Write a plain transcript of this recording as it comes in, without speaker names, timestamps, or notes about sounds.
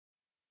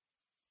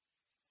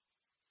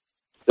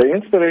The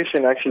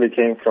inspiration actually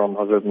came from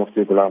Hazrat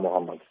Mufti Ghulam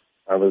Muhammad.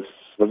 I was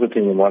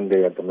visiting him one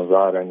day at the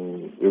Mazar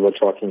and we were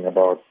talking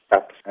about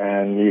apps.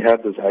 And he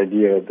had this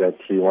idea that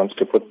he wants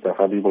to put the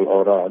Habibul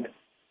Awrad,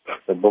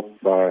 the book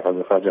by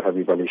Hazrat Khaja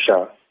Habib Ali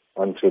Shah,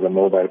 onto the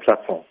mobile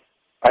platform.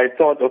 I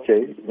thought,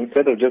 okay,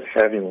 instead of just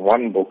having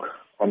one book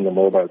on the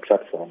mobile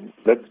platform,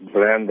 let's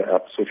brand the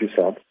app Sufi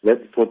Sab.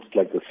 Let's put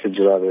like the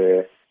Sijra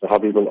there, the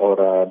Habibul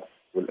Awrad,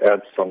 we'll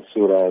add some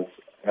surahs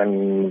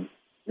and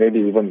maybe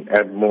even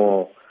add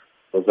more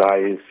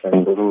Wazais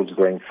and Duruds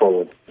going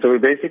forward. So we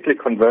basically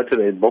converted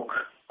a book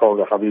called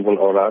the Habibul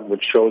Awrad,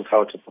 which shows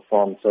how to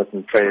perform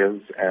certain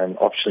prayers and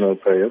optional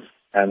prayers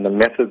and the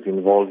methods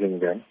involving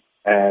them,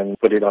 and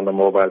put it on the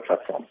mobile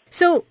platform.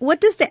 So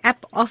what does the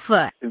app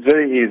offer? It's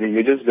very easy.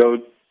 You just go,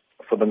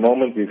 for the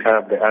moment we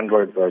have the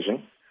Android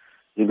version,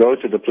 you go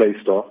to the Play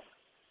Store,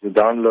 you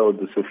download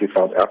the Sufi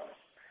Sab app.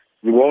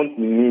 You won't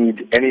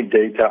need any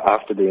data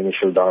after the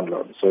initial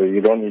download, so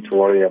you don't need to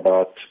worry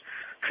about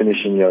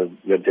finishing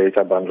your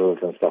data bundles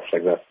and stuff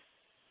like that.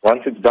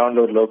 Once it's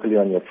downloaded locally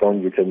on your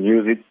phone, you can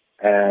use it,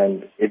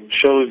 and it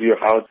shows you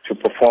how to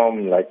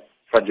perform, like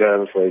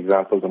Fajr, for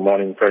example, the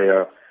morning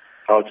prayer,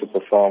 how to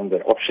perform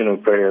the optional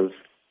prayers.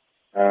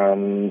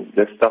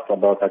 There's stuff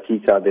about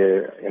Akika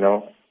there,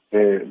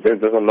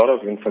 There's a lot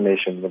of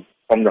information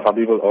from the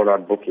Habibul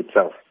Awrad book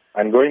itself.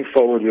 And going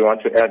forward, we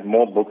want to add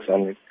more books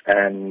on it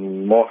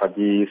and more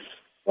hadiths,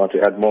 want to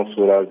add more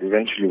surahs.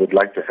 Eventually, we'd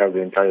like to have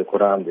the entire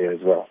Quran there as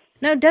well.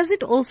 Now, does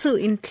it also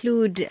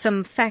include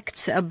some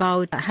facts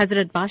about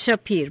Hazrat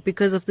Badsha Peer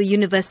because of the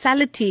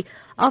universality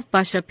of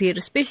Badsha Peer,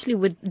 especially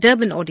with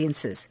Durban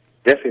audiences?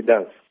 Yes, it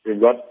does.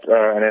 We've got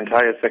an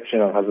entire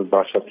section on Hazrat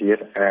Badsha Peer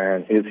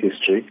and his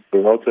history.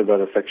 We've also got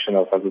a section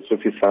of Hazrat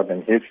Sufi Sab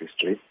and his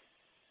history.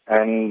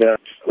 And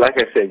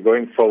like I say,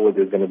 going forward,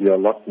 there's going to be a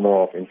lot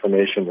more of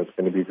information that's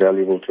going to be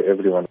valuable to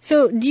everyone.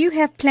 So do you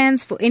have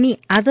plans for any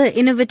other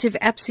innovative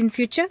apps in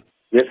future?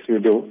 Yes, we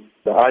do.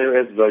 The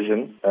iOS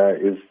version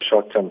is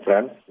short-term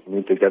plan. We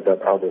need to get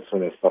that out as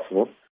soon as possible.